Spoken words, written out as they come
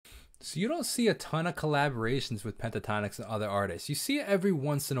So you don't see a ton of collaborations with Pentatonix and other artists. You see it every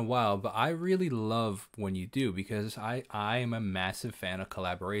once in a while, but I really love when you do, because I am a massive fan of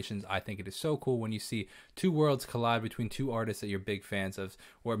collaborations. I think it is so cool when you see two worlds collide between two artists that you're big fans of,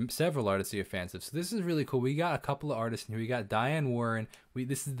 or several artists that you're fans of. So this is really cool. We got a couple of artists in here. We got Diane Warren.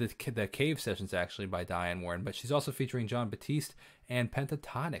 This is the Cave Sessions actually by Diane Warren, but she's also featuring John Batiste and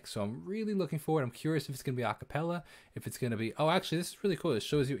Pentatonix. So I'm really looking forward. I'm curious if it's going to be a cappella, if it's going to be, oh, actually, this is really cool. It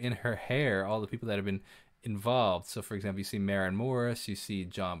shows you in her hair all the people that have been involved. So, for example, you see Maren Morris, you see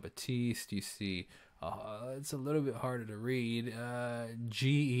John Batiste, you see, it's a little bit harder to read,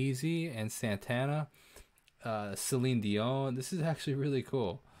 G-Eazy and Santana, Celine Dion. This is actually really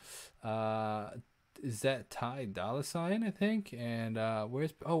cool. Is that Ty Dolla $ign, I think? And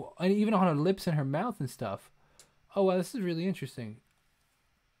where's, oh, and even on her lips and her mouth and stuff. Oh, wow, this is really interesting.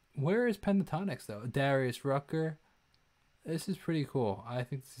 Where is Pentatonix, though? Darius Rucker. This is pretty cool. I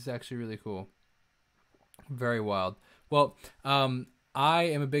think this is actually really cool. Very wild. Well, I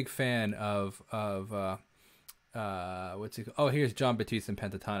am a big fan of what's it called? Oh, here's John Batiste and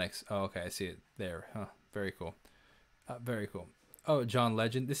Pentatonix. Oh, okay, I see it there. Huh, very cool. Very cool. Oh, John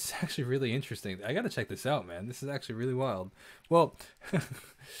Legend. This is actually really interesting. I got to check this out, man. This is actually really wild. Well,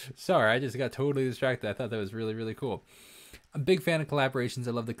 sorry, I just got totally distracted. I thought that was really, really cool. I'm a big fan of collaborations.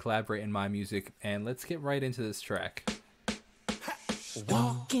 I love to collaborate in my music. And let's get right into this track.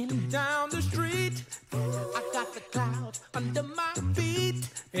 Walking down the street, I got the clouds under my feet.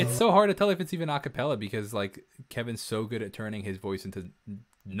 It's so hard to tell if it's even a cappella because, like, Kevin's so good at turning his voice into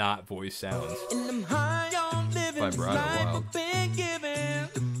not voice sounds. In them high on living Vibrato wild.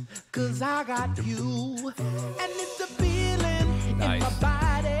 Cause I got you, and it's a feeling Nice. in my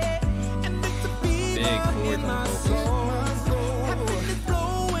body, and it's a feeling Big chord in my vocals. soul. Happiness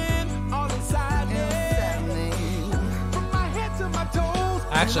flowing all inside me, from my head to my toes.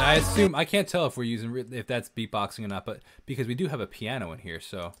 Actually, I assume, I can't tell if we're using, if that's beatboxing or not, but because we do have a piano in here,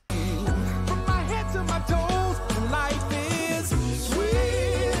 so. From my head to my toes, life is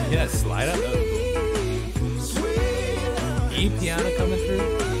sweet. Yeah, slide up. E piano coming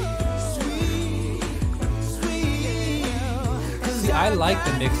through. See, I like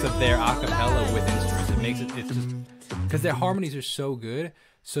the mix of their acapella with instruments. It makes it, it's just, because their harmonies are so good,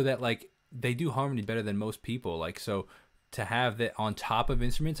 so that, like, they do harmony better than most people. Like, so to have that on top of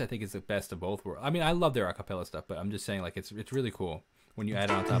instruments, I think is the best of both worlds. I mean, I love their acapella stuff, but I'm just saying, like, it's really cool when you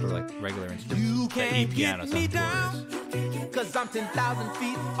add it on top of, like, regular instruments. You The can't E piano get me sounds down, glorious. cause I'm 10,000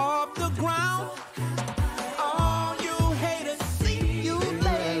 feet off the ground. All you haters, see you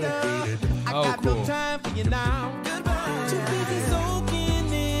later. I Oh, got cool. no time for you now. Too busy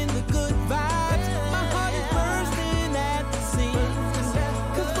soaking in the good vibes. My heart is bursting at the seams.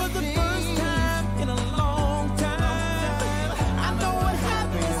 Cause for the first time in a long time, I know what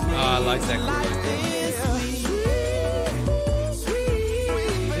happens when I like that life is sweet.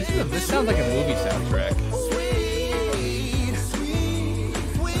 This sounds like a movie soundtrack. Sweet, sweet,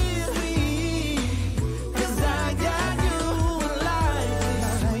 sweet, cause I got you.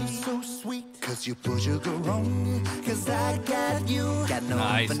 Life is so sweet, cause you put sugar on. Cause I got you. Got no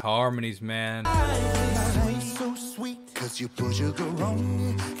Nice harmonies, man. life is so sweet, cause you put sugar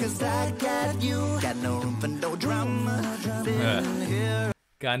on. Cause I got you. Got no room for no drama. Sitting here,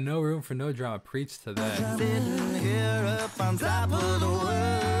 Got no room for no drama. Preach to that. sitting here up on top of the world.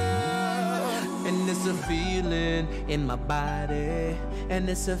 And it's a feeling in my body, and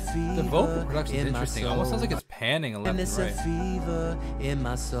it's a fever. The vocal production's in my interesting. soul. Almost sounds like it's panning left And and it's a right. fever in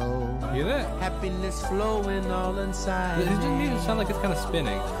my soul. Hear that? Happiness flowing all inside It doesn't me. even sound like it's kind of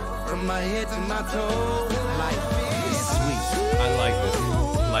spinning. From my head to my toes, life is sweet. I like this.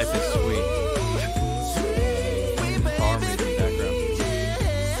 Life is sweet. Harmony in the background.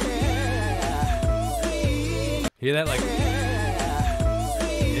 Hear that? Like,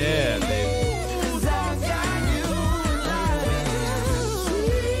 yeah, baby.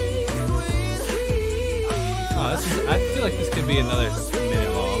 Oh, this is, I feel like this could be another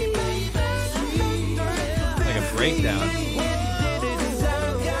minute long. Like a breakdown.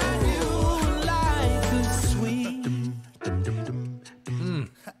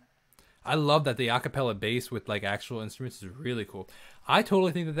 I love that the acapella bass with like actual instruments is really cool. I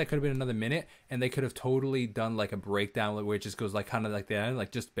totally think that that could have been another minute, and they could have totally done like a breakdown where it just goes like kind of like that,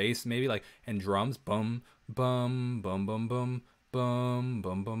 like just bass maybe, like, and drums, bum bum bum bum bum bum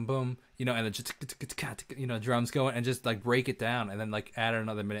bum bum bum, you know, and then just, you know, drums going, and just like break it down, and then like add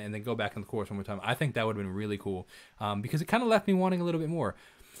another minute, and then go back in the chorus one more time. I think that would have been really cool, because it kind of left me wanting a little bit more.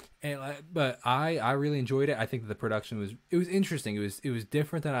 And but I really enjoyed it. I think that the production was interesting. It was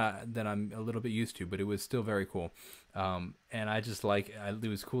different than I'm a little bit used to, but it was still very cool. And I just like, it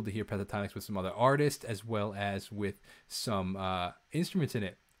was cool to hear Pentatonix with some other artists as well as with some instruments in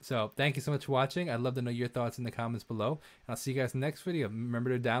it. So thank you so much for watching. I'd love to know your thoughts in the comments below. And I'll see you guys in the next video.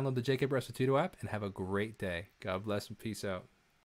 Remember to download the JK Restituto app and have a great day. God bless and peace out.